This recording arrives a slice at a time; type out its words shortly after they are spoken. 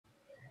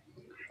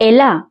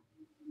ఎలా,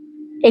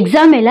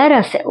 ఎగ్జామ్ ఎలా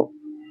రాసావు.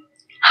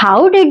 How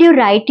did you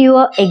right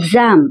your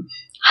exam.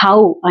 How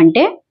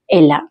అంటే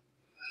ఎలా.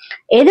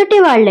 ఎదుటి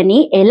వాళ్ళని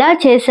ఎలా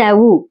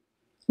చేశావు,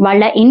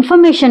 వాళ్ళ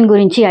ఇన్ఫర్మేషన్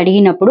గురించి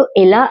అడిగినప్పుడు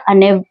ఎలా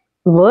అనే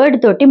వర్డ్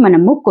తోటి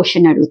మనము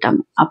క్వశ్చన్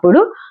అడుగుతాము.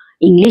 అప్పుడు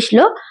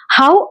ఇంగ్లీష్లో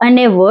హౌ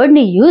అనే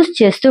వర్డ్ని యూజ్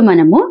చేస్తూ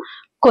మనము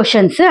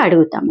క్వశ్చన్స్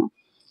అడుగుతాము.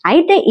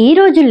 అయితే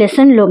ఈరోజు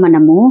లెసన్లో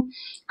మనము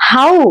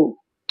హౌ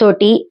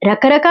తోటి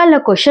రకరకాల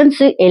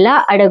క్వశ్చన్స్ ఎలా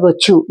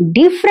అడగొచ్చు,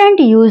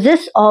 different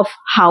uses of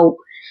how,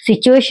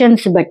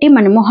 situations బట్టి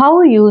మనము హౌ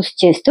యూజ్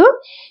చేస్తూ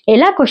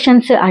ఎలా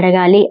క్వశ్చన్స్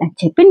అడగాలి అని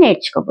చెప్పి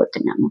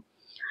నేర్చుకోబోతున్నాము.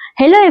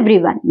 Hello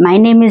everyone, my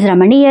name is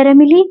Ramani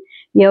Eramilli.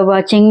 You're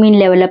watching me in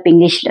Level Up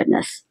English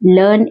Learners.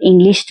 Learn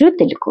English through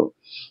Telugu.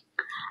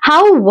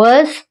 How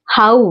was,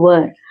 how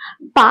were.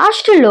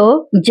 పాస్ట్లో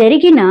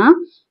జరిగిన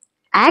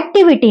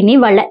యాక్టివిటీని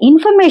వాళ్ళ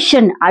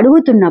ఇన్ఫర్మేషన్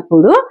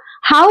అడుగుతున్నప్పుడు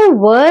హౌ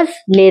వాజ్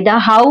లేదా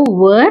హౌ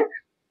వర్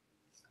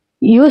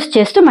యూజ్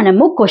చేస్తూ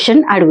మనము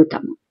క్వశ్చన్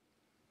అడుగుతాము.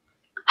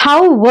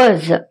 హౌ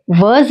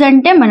వాజ్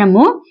అంటే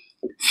మనము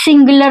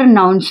singular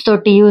nouns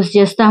తోటి యూజ్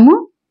చేస్తాము.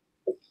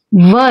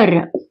 వర్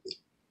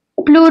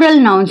ప్లూరల్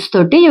నౌన్స్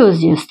తోటి యూజ్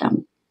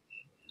చేస్తాము.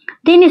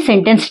 దీని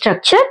sentence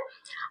structure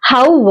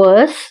how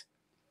was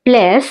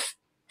plus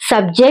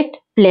subject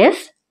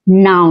plus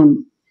noun.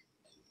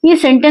 ఈ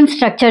సెంటెన్స్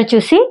స్ట్రక్చర్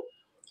చూసి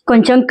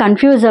కొంచెం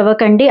కన్ఫ్యూజ్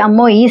అవ్వకండి,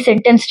 అమ్మో ఈ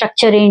సెంటెన్స్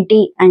స్ట్రక్చర్ ఏంటి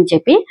అని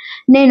చెప్పి.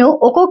 నేను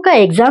ఒక్కొక్క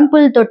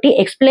ఎగ్జాంపుల్ తోటి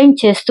ఎక్స్ప్లెయిన్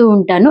చేస్తూ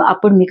ఉంటాను,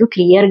 అప్పుడు మీకు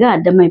క్లియర్గా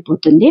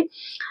అర్థమైపోతుంది.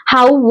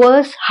 హౌ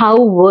వాజ్, హౌ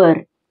వర్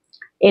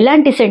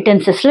ఎలాంటి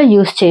సెంటెన్సెస్లో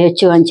యూజ్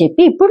చేయొచ్చు అని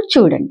చెప్పి ఇప్పుడు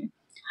చూడండి.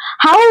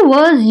 How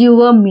was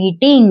your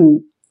meeting.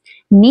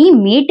 నీ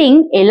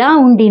మీటింగ్ ఎలా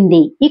ఉండింది.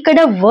 ఇక్కడ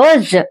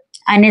వాజ్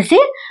అనేసి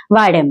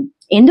వాడాం.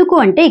 ఎందుకు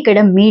అంటే ఇక్కడ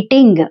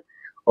మీటింగ్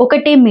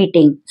ఒకటే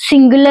మీటింగ్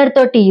సింగులర్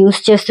తోటి యూజ్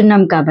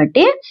చేస్తున్నాం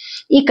కాబట్టి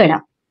ఇక్కడ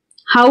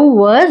how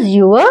was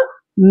your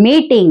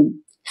meeting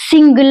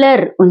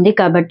singular ఉంది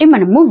కాబట్టి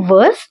మనము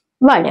వాజ్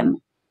వాడాము.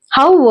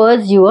 హౌ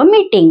వాజ్ యువర్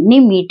మీటింగ్, నీ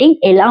మీటింగ్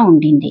ఎలా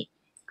ఉండింది.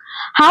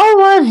 హౌ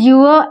వాజ్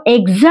యువర్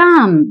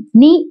ఎగ్జామ్,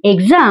 నీ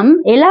ఎగ్జామ్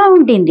ఎలా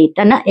ఉండింది.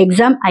 తన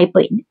ఎగ్జామ్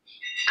అయిపోయింది,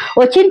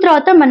 వచ్చిన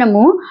తర్వాత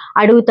మనము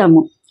అడుగుతాము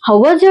హౌ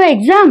వాజ్ యువర్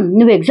ఎగ్జామ్,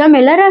 నువ్వు ఎగ్జామ్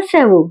ఎలా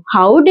రాసావు.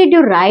 How did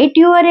you right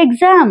your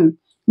exam,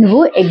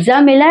 నువ్వు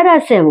ఎగ్జామ్ ఎలా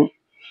రాసావు.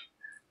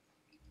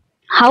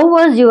 హౌ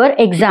వాజ్ యువర్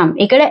ఎగ్జామ్,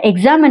 ఇక్కడ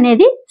ఎగ్జామ్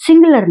అనేది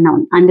సింగులర్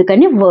నౌన్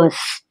అందుకని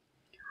was.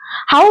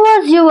 How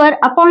was your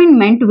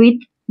appointment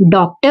with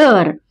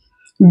doctor.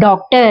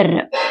 Doctor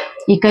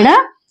ఇక్కడ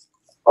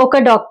ఒక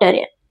డాక్టర్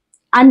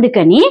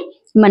అందుకని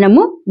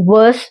మనము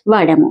వాజ్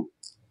వాడాము.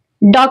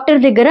 డాక్టర్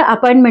దగ్గర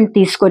అపాయింట్మెంట్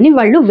తీసుకొని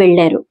వాళ్ళు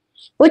వెళ్ళారు.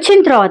 వచ్చిన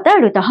తర్వాత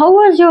అడుగుతా how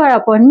was your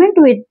appointment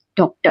with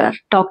doctor.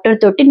 Doctor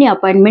తోటి నీ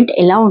అపాయింట్మెంట్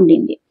ఎలా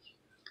ఉండింది.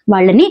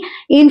 వాళ్ళని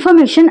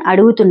ఇన్ఫర్మేషన్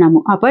అడుగుతున్నాము.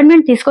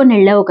 అపాయింట్మెంట్ తీసుకొని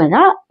వెళ్ళావు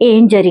కదా,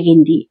 ఏం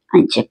జరిగింది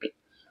అని చెప్పి.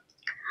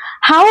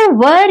 How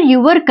were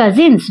your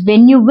cousins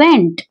when you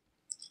vent.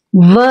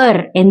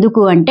 వర్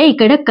ఎందుకు అంటే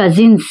ఇక్కడ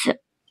కజిన్స్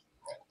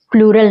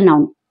ప్లూరల్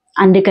నౌన్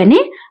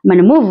అందుకని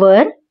మనము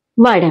వర్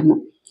వాడాము.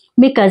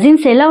 మీ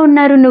కజిన్స్ ఎలా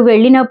ఉన్నారు నువ్వు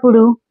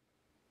వెళ్ళినప్పుడు.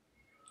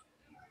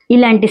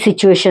 ఇలాంటి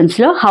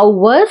సిచ్యువేషన్స్లో హౌ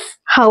వాజ్,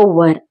 హౌ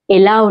వర్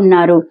ఎలా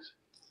ఉన్నారు,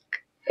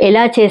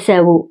 ఎలా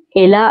చేసావు,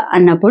 ఎలా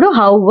అన్నప్పుడు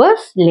హౌ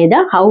వాజ్ లేదా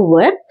హౌ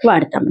వర్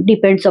వాడతాం.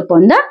 Depends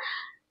upon the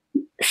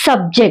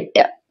subject.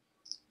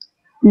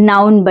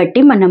 Noun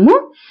బట్టి మనము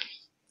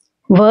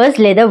వాజ్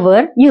లేదా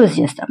వర్ యూజ్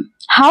చేస్తాం.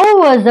 How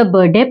was the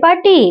birthday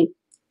party.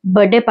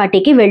 Birthday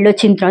పార్టీకి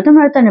వెళ్ళొచ్చిన తర్వాత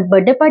మాట్లాడతాను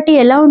బర్త్డే పార్టీ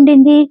ఎలా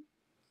ఉండింది.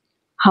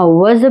 How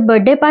was the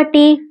birthday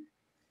party.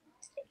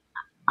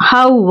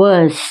 How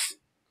was.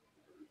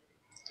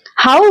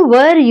 How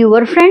were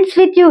your friends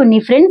with you. నీ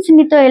ఫ్రెండ్స్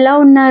నీతో ఎలా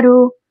ఉన్నారు.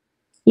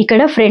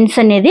 ఇక్కడ ఫ్రెండ్స్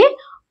అనేది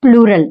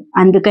ప్లూరల్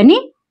అందుకని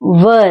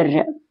వర్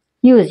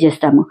యూజ్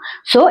చేస్తాము.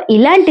 సో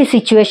ఇలాంటి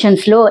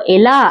సిచ్యువేషన్స్లో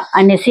ఎలా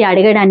అనేసి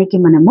అడగడానికి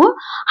మనము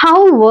హౌ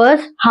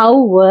వాజ్, హౌ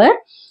వర్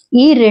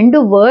ఈ రెండు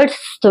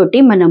వర్డ్స్ తోటి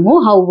మనము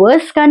హౌ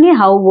వాజ్ కానీ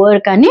హౌ వర్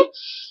కానీ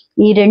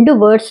ఈ రెండు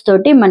వర్డ్స్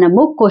తోటి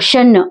మనము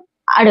క్వశ్చన్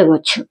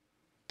అడగవచ్చు.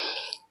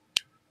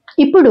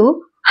 ఇప్పుడు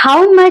how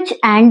much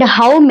and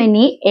how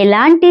many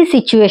ఎలాంటి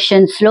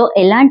సిచ్యువేషన్స్లో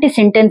ఎలాంటి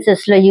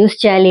సెంటెన్సెస్లో యూజ్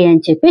చేయాలి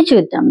అని చెప్పి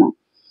చూద్దాము.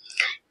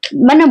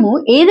 మనము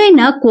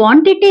ఏదైనా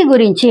క్వాంటిటీ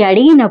గురించి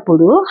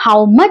అడిగినప్పుడు హౌ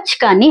మచ్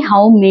కానీ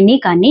హౌ మెనీ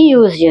కానీ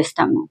యూజ్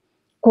చేస్తాము.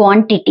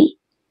 క్వాంటిటీ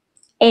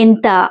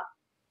ఎంత,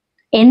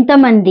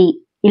 ఎంతమంది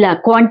ఇలా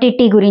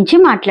క్వాంటిటీ గురించి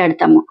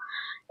మాట్లాడతాము.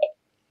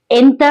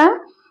 ఎంత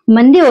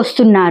మంది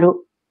వస్తున్నారు,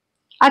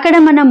 అక్కడ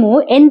మనము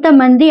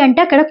ఎంతమంది అంటే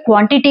అక్కడ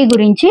క్వాంటిటీ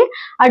గురించి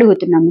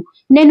అడుగుతున్నాము.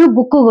 నేను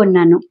బుక్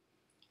కొన్నాను,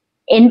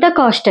 ఎంత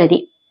కాస్ట్ అది.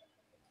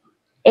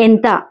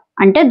 ఎంత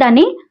అంటే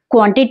దాని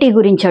క్వాంటిటీ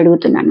గురించి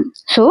అడుగుతున్నాను.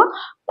 సో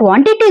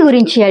క్వాంటిటీ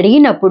గురించి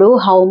అడిగినప్పుడు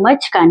హౌ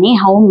మచ్ కానీ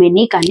హౌ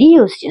మెనీ కానీ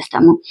యూజ్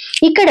చేస్తాము.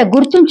 ఇక్కడ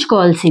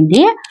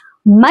గుర్తుంచుకోవాల్సింది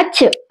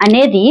మచ్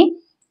అనేది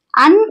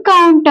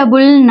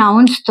అన్కౌంటబుల్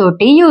నౌన్స్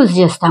తోటి యూజ్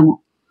చేస్తాము.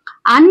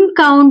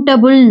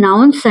 అన్కౌంటబుల్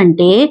నౌన్స్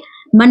అంటే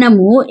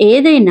మనము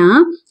ఏదైనా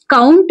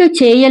కౌంట్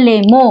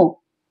చేయలేమో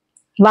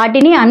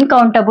వాటిని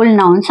అన్కౌంటబుల్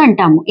నౌన్స్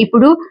అంటాము.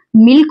 ఇప్పుడు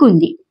మిల్క్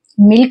ఉంది,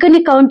 మిల్క్ ని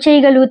కౌంట్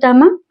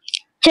చేయగలుగుతామా?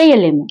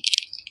 చేయలేము.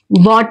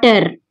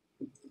 వాటర్,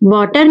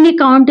 వాటర్ ని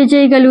కౌంట్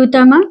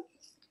చేయగలుగుతామా?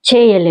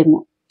 చేయలేము.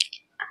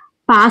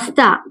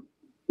 Pasta,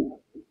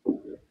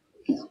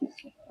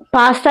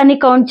 పాస్తాని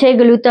count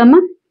చేయగలుగుతామా?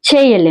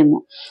 చేయలేము.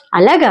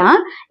 అలాగా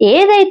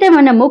ఏదైతే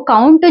మనము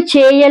కౌంట్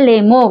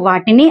చేయలేమో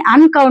వాటిని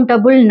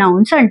అన్కౌంటబుల్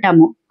నౌన్స్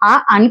అంటాము. ఆ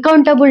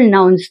అన్కౌంటబుల్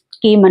నౌన్స్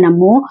కి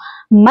మనము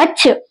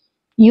మచ్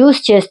యూస్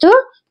చేస్తూ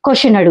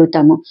క్వశ్చన్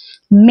అడుగుతాము.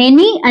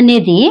 మెనీ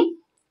అనేది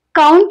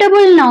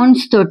కౌంటబుల్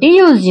నౌన్స్ తోటి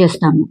యూజ్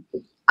చేస్తాము.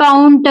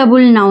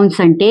 కౌంటబుల్ నౌన్స్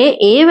అంటే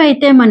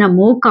ఏవైతే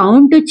మనము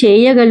కౌంట్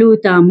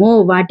చేయగలుగుతామో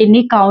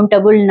వాటిని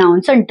కౌంటబుల్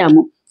నౌన్స్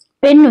అంటాము.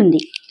 పెన్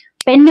ఉంది,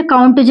 పెన్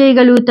కౌంట్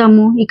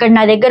చేయగలుగుతాము. ఇక్కడ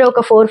నా దగ్గర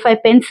ఒక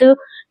 4-5 పెన్స్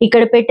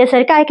ఇక్కడ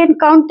పెట్టేసరికి ఐ కెన్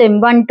కౌంట్ దెమ్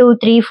 1 2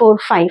 3 4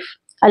 5.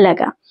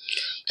 అలాగా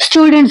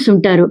స్టూడెంట్స్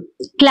ఉంటారు,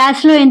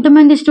 క్లాస్ లో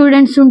ఎంతమంది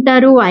స్టూడెంట్స్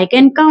ఉంటారు? I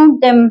can count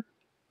them.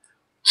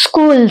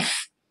 Schools,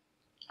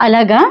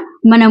 అలాగా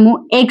మనము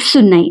ఎగ్స్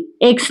ఉన్నాయి,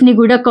 ఎగ్స్ ని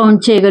కూడా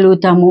కౌంట్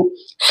చేయగలుగుతాము.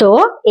 సో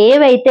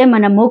ఏవైతే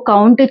మనము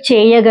కౌంట్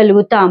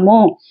చేయగలుగుతామో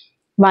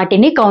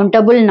వాటిని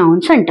కౌంటబుల్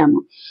నౌన్స్ అంటాము.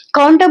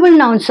 కౌంటబుల్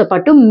నౌన్స్ తో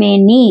పాటు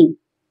మెనీ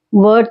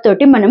వర్డ్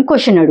తోటి మనం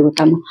క్వశ్చన్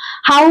అడుగుతాము.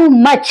 హౌ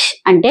మచ్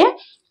అంటే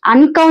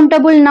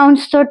అన్కౌంటబుల్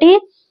నౌన్స్ తోటి,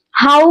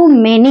 హౌ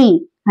మెనీ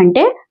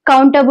అంటే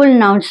కౌంటబుల్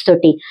నౌన్స్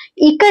తోటి.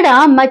 ఇక్కడ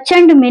మచ్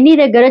అండ్ మెనీ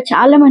దగ్గర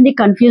చాలా మంది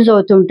కన్ఫ్యూజ్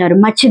అవుతూ ఉంటారు.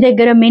 మచ్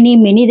దగ్గర మెనీ,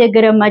 మెనీ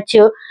దగ్గర మచ్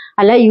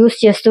అలా యూస్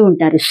చేస్తూ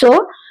ఉంటారు. So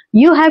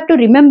you have to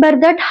remember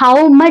that how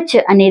much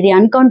అనేది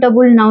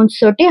అన్కౌంటబుల్ నౌన్స్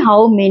తోటి, హౌ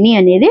మెనీ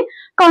అనేది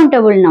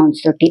కౌంటబుల్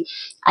నౌన్స్ తోటి.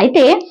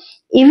 అయితే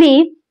ఇవి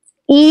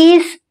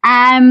ఈస్,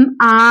 యామ్,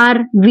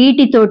 ఆర్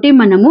వీటితోటి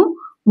మనము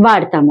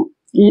వాడతాము.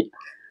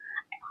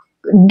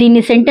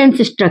 దీని sentence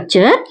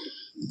structure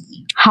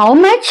how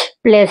much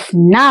plus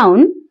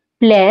noun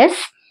plus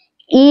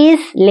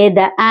is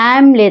లేదా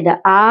యామ్ లేదా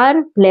ఆర్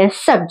ప్లస్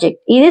సబ్జెక్ట్.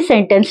 ఇది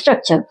సెంటెన్స్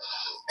స్ట్రక్చర్.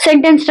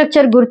 సెంటెన్స్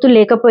స్ట్రక్చర్ గుర్తు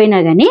లేకపోయినా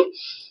కానీ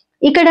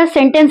ఇక్కడ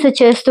సెంటెన్స్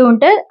చేస్తూ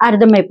ఉంటే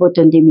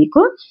అర్థమైపోతుంది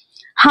మీకు.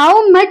 How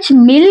much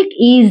milk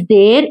is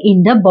there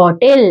in the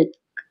bottle.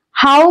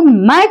 How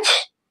much,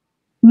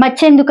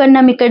 much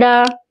ఎందుకన్నాం ఇక్కడ?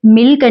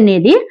 మిల్క్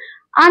అనేది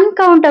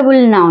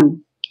అన్కౌంటబుల్ నౌన్.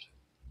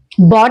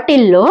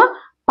 బాటిల్లో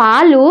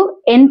పాలు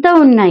ఎంత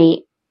ఉన్నాయి?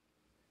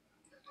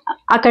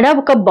 అక్కడ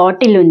ఒక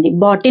బాటిల్ ఉంది,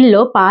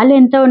 బాటిల్లో పాలు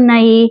ఎంత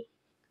ఉన్నాయి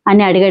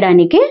అని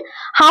అడగడానికి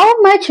how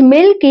much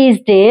milk is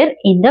there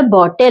in the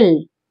bottle.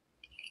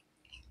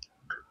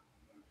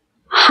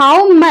 How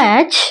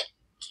much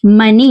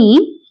money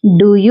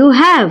do you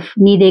have.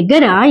 నీ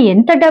దగ్గర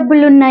ఎంత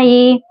డబ్బులు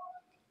ఉన్నాయి?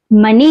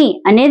 మనీ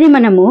అనేది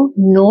మనము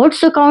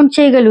నోట్స్ కౌంట్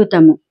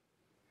చేయగలుగుతాము,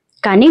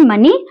 కానీ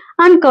money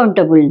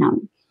uncountable noun.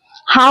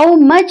 How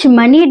much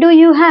money do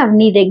you have,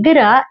 నీ దగ్గర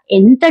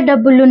ఎంత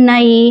డబ్బులు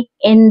ఉన్నాయి?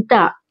 ఎంత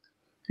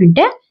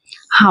అంటే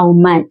how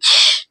much.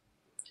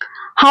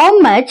 How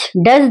much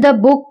does the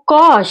book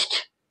cost.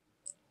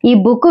 ఈ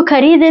బుక్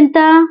ఖరీదెంత?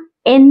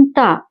 ఎంత,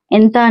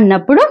 ఎంత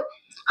అన్నప్పుడు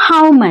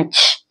how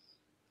much.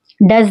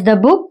 Does the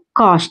book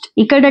cost.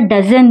 ఇక్కడ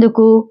డస్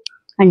ఎందుకు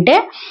అంటే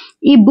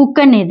ఈ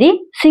బుక్ అనేది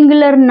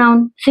సింగులర్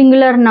నౌన్,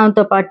 సింగులర్ నౌన్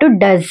తో పాటు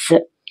does.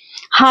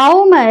 How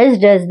much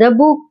does the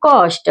book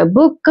cost.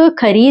 Book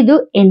ఖరీదు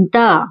ఎంత,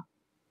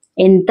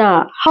 ఎంత,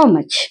 how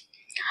much.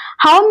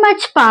 How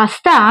much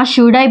pasta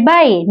should I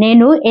by.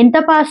 నేను ఎంత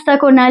పాస్తా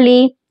కొనాలి?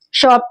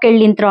 షాప్కి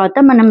వెళ్ళిన తర్వాత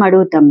మనం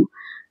అడుగుతాము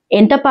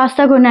ఎంత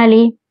పాస్తా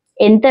కొనాలి,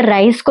 ఎంత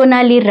రైస్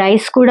కొనాలి.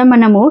 రైస్ కూడా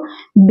మనము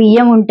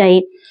బియ్యం ఉంటాయి,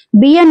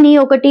 బియ్యాన్ని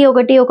ఒకటి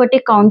ఒకటి ఒకటి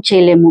కౌంట్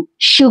చేయలేము.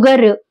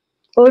 షుగర్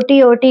ఒకటి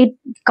ఒకటి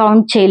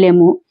కౌంట్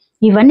చేయలేము.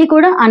 ఇవన్నీ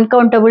కూడా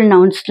అన్కౌంటబుల్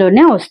నౌన్స్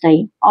లోనే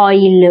వస్తాయి.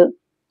 Oil.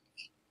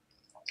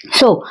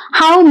 So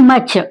how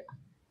much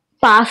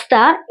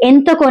pasta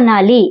ఎంత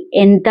కొనాలి,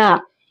 ఎంత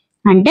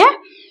అంటే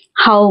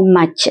హౌ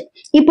మచ్.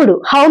 ఇప్పుడు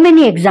how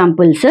many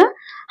examples.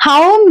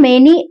 How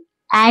many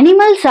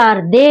animals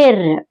are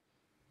there.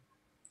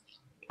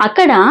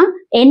 అక్కడ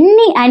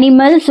ఎన్ని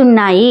యానిమల్స్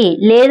ఉన్నాయి,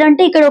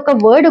 లేదంటే ఇక్కడ ఒక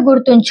వర్డ్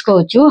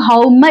గుర్తుంచుకోవచ్చు.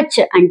 హౌ మచ్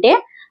అంటే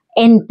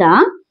ఎంత,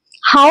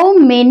 హౌ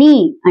మెనీ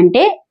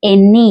అంటే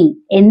ఎన్ని.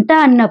 ఎంత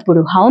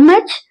అన్నప్పుడు హౌ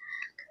మచ్,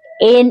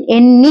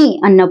 ఎన్ని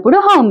అన్నప్పుడు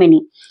హౌ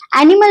మెనీ.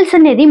 యానిమల్స్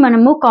అనేది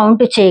మనము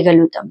కౌంట్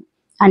చేయగలుగుతాము,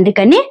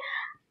 అందుకని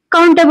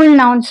countable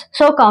nouns.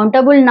 So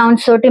countable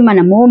nouns తోటి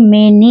మనము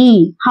many,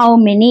 how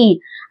many.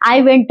 I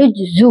went to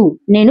zoo,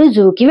 నేను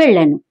జూకి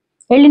వెళ్ళాను.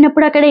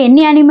 వెళ్ళినప్పుడు అక్కడ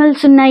ఎన్ని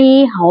యానిమల్స్ ఉన్నాయి?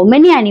 How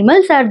many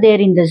animals are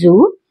there in the zoo.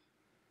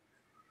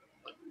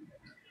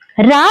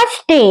 Raj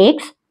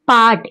takes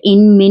part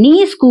in many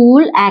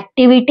school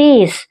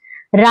activities.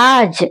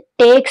 Raj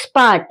takes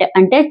part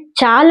అంటే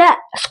చాలా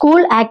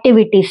స్కూల్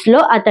యాక్టివిటీస్ లో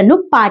అతను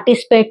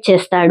పార్టిసిపేట్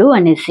చేస్తాడు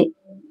అనేసి.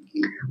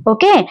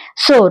 Okay,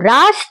 so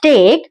Raj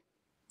take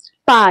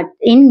part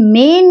in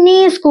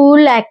many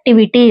school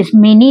activities.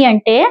 Many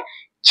అంటే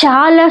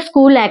చాలా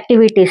స్కూల్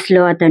యాక్టివిటీస్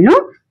లో అతను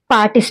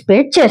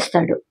పార్టిసిపేట్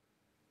చేస్తాడు.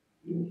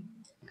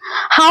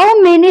 హౌ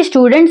మెనీ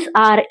స్టూడెంట్స్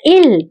ఆర్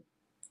ఇల్.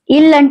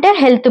 ఇల్ అంటే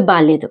హెల్త్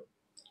బాగాలేదు.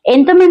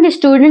 ఎంతమంది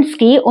స్టూడెంట్స్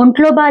కి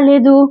ఒంట్లో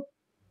బాగాలేదు?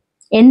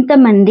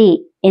 ఎంతమంది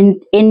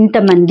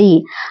ఎంతమంది.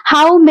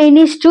 హౌ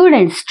మెనీ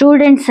స్టూడెంట్స్,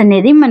 స్టూడెంట్స్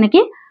అనేది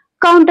మనకి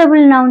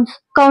కౌంటబుల్ నౌన్స్.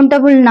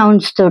 కౌంటబుల్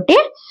నౌన్స్ తోటి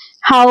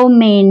హౌ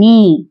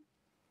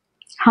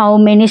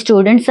మెనీ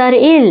స్టూడెంట్స్ ఆర్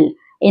ఇల్,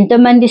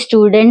 ఎంతమంది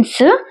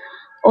స్టూడెంట్స్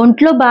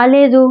ఒంట్లో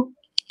బాలేదు.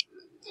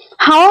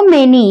 How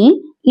many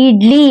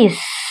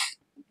idlis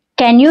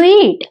can you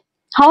eat,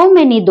 how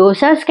many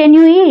dosas can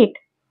you eat,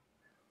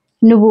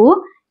 నువ్వు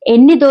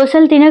ఎన్ని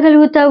దోశలు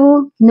తినగలుగుతావు,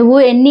 నువ్వు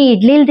ఎన్ని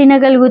ఇడ్లీలు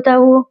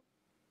తినగలుగుతావు,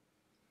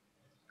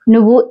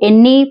 నువ్వు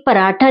ఎన్ని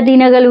పరాఠా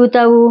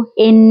తినగలుగుతావు,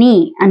 ఎన్ని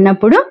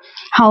అన్నప్పుడు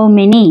హౌ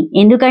మెనీ.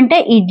 ఎందుకంటే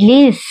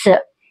ఇడ్లీస్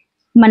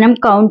మనం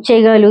కౌంట్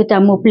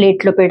చేయగలుగుతాము,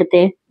 ప్లేట్లో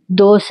పెడితే.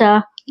 దోశ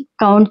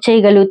కౌంట్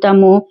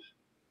చేయగలుగుతాము.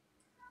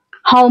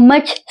 How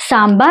much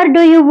sambar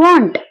do you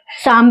want,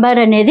 sambar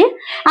అనేది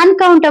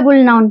అన్కౌంటబుల్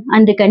నౌన్,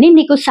 అందుకని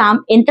నీకు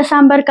ఎంత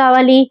సాంబార్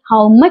కావాలి,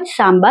 how much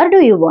sambar do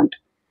you want,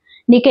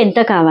 నీకు ఎంత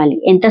కావాలి,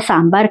 ఎంత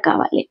సాంబార్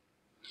కావాలి.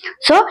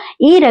 సో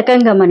ఈ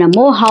రకంగా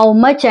మనము how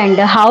much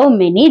and how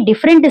many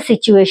different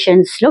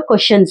situations లో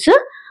క్వశ్చన్స్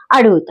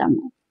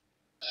అడుగుతాము.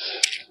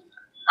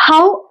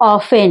 హౌ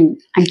ఆఫెన్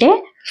అంటే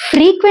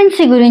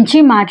ఫ్రీక్వెన్సీ గురించి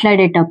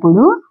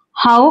మాట్లాడేటప్పుడు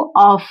హౌ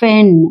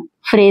ఆఫెన్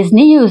ఫ్రేజ్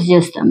ని యూజ్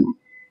చేస్తాము.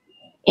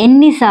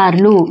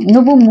 ఎన్నిసార్లు,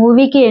 నువ్వు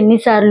మూవీకి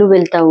ఎన్నిసార్లు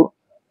వెళ్తావు,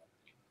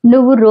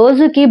 నువ్వు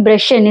రోజుకి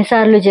బ్రష్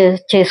ఎన్నిసార్లు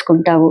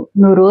చేసుకుంటావు,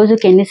 నువ్వు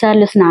రోజుకి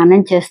ఎన్నిసార్లు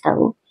స్నానం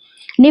చేస్తావు,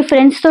 నీ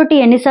ఫ్రెండ్స్ తోటి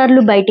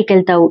ఎన్నిసార్లు బయటికి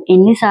వెళ్తావు.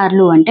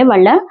 ఎన్నిసార్లు అంటే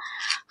వాళ్ళ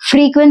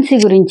ఫ్రీక్వెన్సీ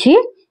గురించి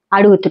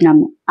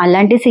అడుగుతున్నాము.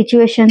 అలాంటి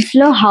సిచ్యువేషన్స్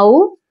లో హౌ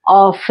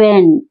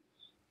ఆఫెన్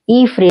ఈ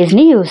ఫ్రేజ్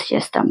ని యూజ్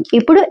చేస్తాం.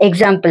 ఇప్పుడు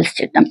ఎగ్జాంపుల్స్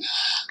చూద్దాం.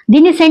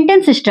 దీని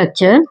సెంటెన్స్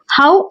స్ట్రక్చర్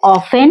హౌ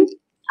ఆఫెన్,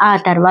 ఆ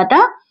తర్వాత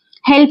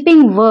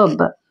helping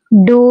verb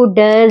do,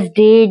 does,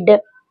 did,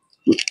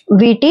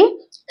 వీటి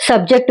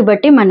సబ్జెక్ట్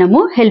బట్టి మనము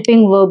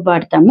హెల్పింగ్ వర్బ్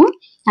వాడతాము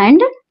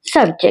and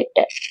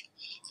subject.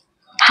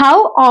 How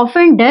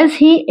often does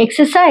he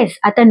exercise,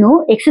 అతను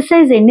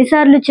ఎక్సర్సైజ్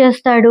ఎన్నిసార్లు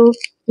చేస్తాడు,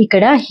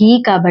 ఇక్కడ హీ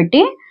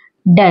కాబట్టి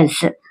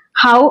డస్.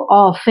 హౌ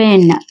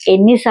ఆఫెన్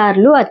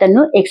ఎన్నిసార్లు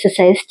అతను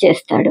ఎక్సర్సైజ్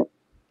చేస్తాడు.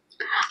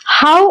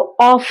 How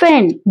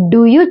often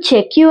do you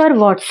check your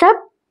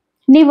WhatsApp,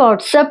 నీ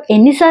వాట్సాప్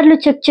ఎన్నిసార్లు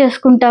చెక్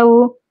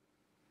చేసుకుంటావు.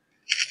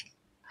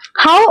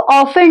 How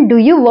often do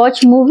you watch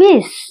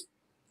movies,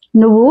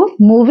 నువ్వు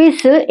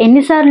మూవీస్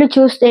ఎన్నిసార్లు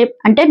చూస్తే,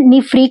 అంటే నీ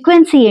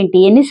ఫ్రీక్వెన్సీ ఏంటి,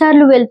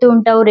 ఎన్నిసార్లు వెళ్తూ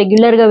ఉంటావు,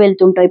 రెగ్యులర్ గా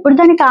వెళ్తూ ఉంటావు. ఇప్పుడు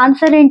దానికి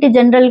ఆన్సర్ ఏంటి,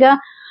 జనరల్ గా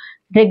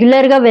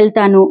రెగ్యులర్ గా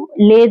వెళ్తాను,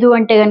 లేదు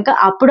అంటే కనుక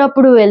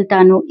అప్పుడప్పుడు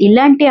వెళ్తాను,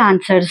 ఇలాంటి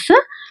ఆన్సర్స్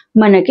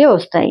మనకి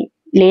వస్తాయి.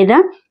 లేదా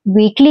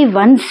వీక్లీ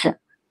వన్స్.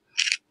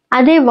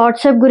 అదే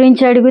వాట్సాప్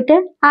గురించి అడిగితే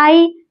I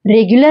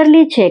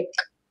regularly check.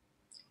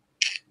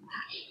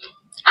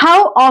 How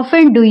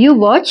often do you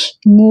watch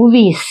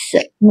movies,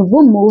 నువ్వు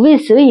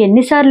మూవీస్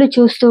ఎన్నిసార్లు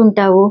చూస్తూ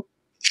ఉంటావు.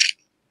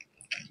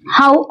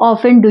 How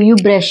often do you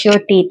brush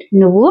your teeth,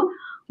 నువ్వు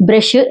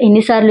బ్రష్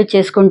ఎన్నిసార్లు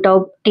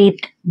చేసుకుంటావు,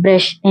 టీత్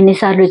బ్రష్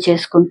ఎన్నిసార్లు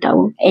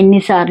చేసుకుంటావు.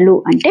 ఎన్నిసార్లు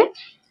అంటే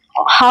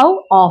how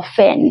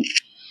often.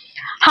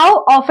 How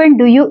often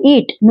do you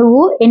eat,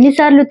 నువ్వు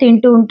ఎన్నిసార్లు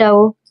తింటూ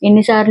ఉంటావు,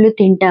 ఎన్నిసార్లు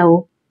తింటావు.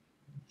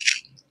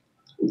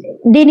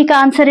 దీనికి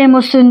ఆన్సర్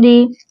ఏమొస్తుంది,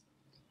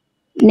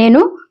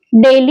 నేను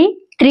డైలీ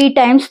 3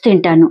 times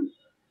తింటాను.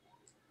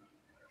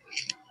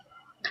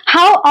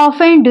 How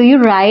often do you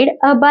ride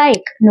a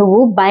bike, నువ్వు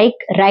బైక్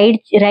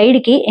రైడ్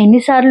కి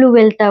ఎన్నిసార్లు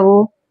వెళ్తావు.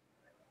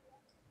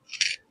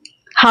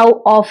 How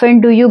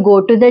often do you go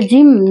to the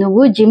gym,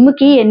 నువ్వు జిమ్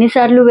కి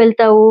ఎన్నిసార్లు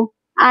వెళ్తావు.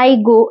 I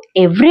go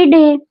every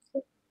day,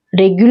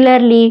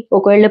 regularly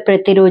ఒకవేళ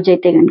ప్రతిరోజు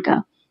అయితే కనుక.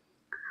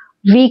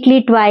 వీక్లీ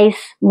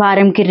ట్వైస్,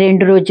 వారంకి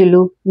 2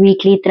 రోజులు.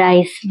 వీక్లీ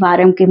థ్రైస్,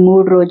 వారంకి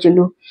 3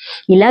 రోజులు.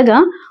 ఇలాగా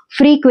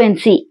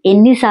ఫ్రీక్వెన్సీ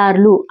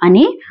ఎన్నిసార్లు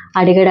అని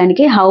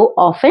అడగడానికి హౌ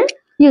ఆఫెన్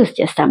యూజ్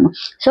చేస్తాము.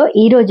 సో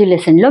ఈ రోజు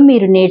లెసన్లో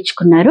మీరు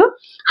నేర్చుకున్నారు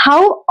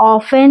హౌ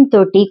ఆఫెన్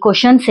తోటి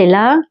క్వశ్చన్స్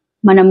ఎలా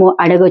మనము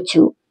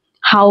అడగొచ్చు.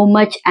 How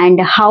much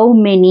and how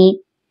many,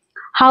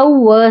 how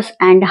verse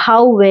and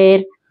how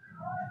where,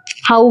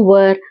 how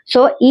were.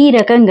 So ఈ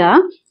రకంగా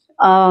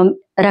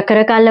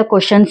రకరకాల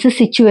క్వశ్చన్స్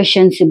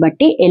సిచ్యువేషన్స్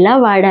బట్టి ఎలా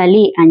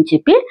వాడాలి అని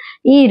చెప్పి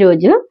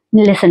ఈరోజు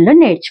లెసన్లో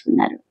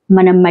నేర్చుకున్నారు.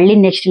 మనం మళ్ళీ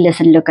నెక్స్ట్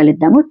లెసన్లో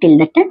కలుద్దాము. Till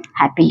that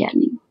happy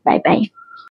learning. By by.